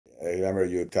I remember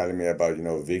you telling me about,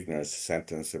 Wigner's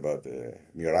sentence about the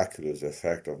miraculous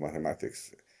effect of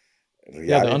mathematics. Yeah, the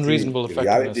Reality, unreasonable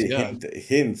effectiveness. reality Yeah.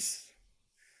 hints.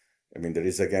 I mean, there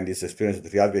is again this experience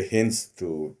that reality hints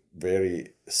to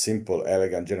very simple,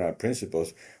 elegant general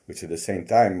principles, which at the same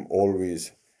time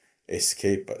always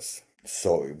escape us.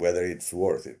 So whether it's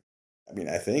worth it. I mean,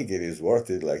 I think it is worth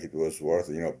it, like it was worth,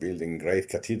 building great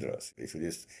cathedrals. If it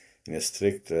is in a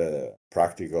strict,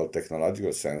 practical,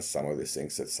 technological sense, some of these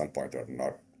things at some point are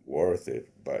not worth it.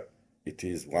 But it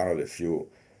is one of the few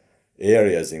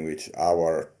areas in which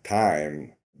our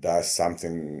time does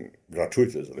something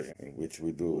gratuitously, in which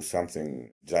we do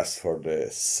something just for the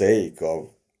sake of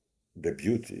the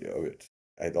beauty of it.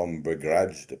 I don't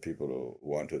begrudge the people who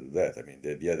want to do that. I mean,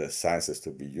 the idea that science has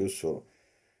to be useful,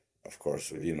 of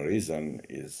course, within reason,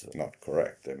 is not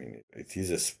correct. I mean, it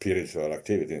is a spiritual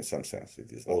activity in some sense.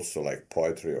 It is also like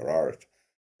poetry or art.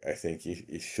 I think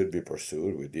it should be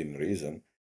pursued within reason.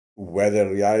 Whether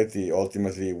reality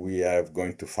ultimately we are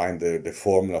going to find the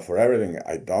formula for everything,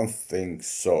 I don't think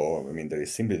so. I mean, there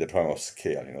is simply the problem of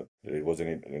scale. There was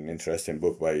an interesting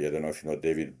book by, I don't know if you know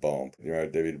David Bohm.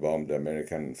 David Bohm, the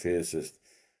American physicist.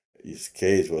 His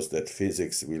case was that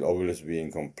physics will always be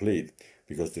incomplete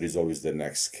because there is always the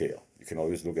next scale. You can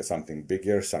always look at something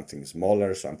bigger, something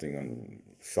smaller, something on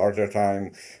shorter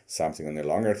time, something on a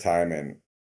longer time, and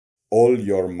all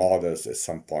your models at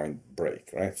some point break,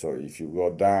 right? So if you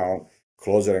go down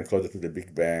closer and closer to the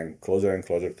Big Bang, closer and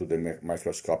closer to the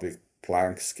microscopic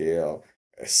Planck scale,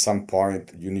 at some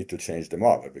point you need to change the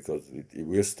model because it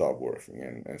will stop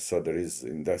working. And so there is,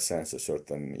 in that sense, a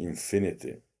certain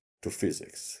infinity to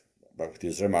physics. But what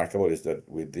is remarkable is that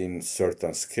within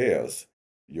certain scales,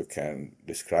 you can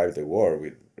describe the world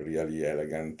with really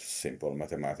elegant, simple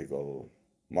mathematical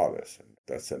models.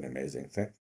 That's an amazing thing.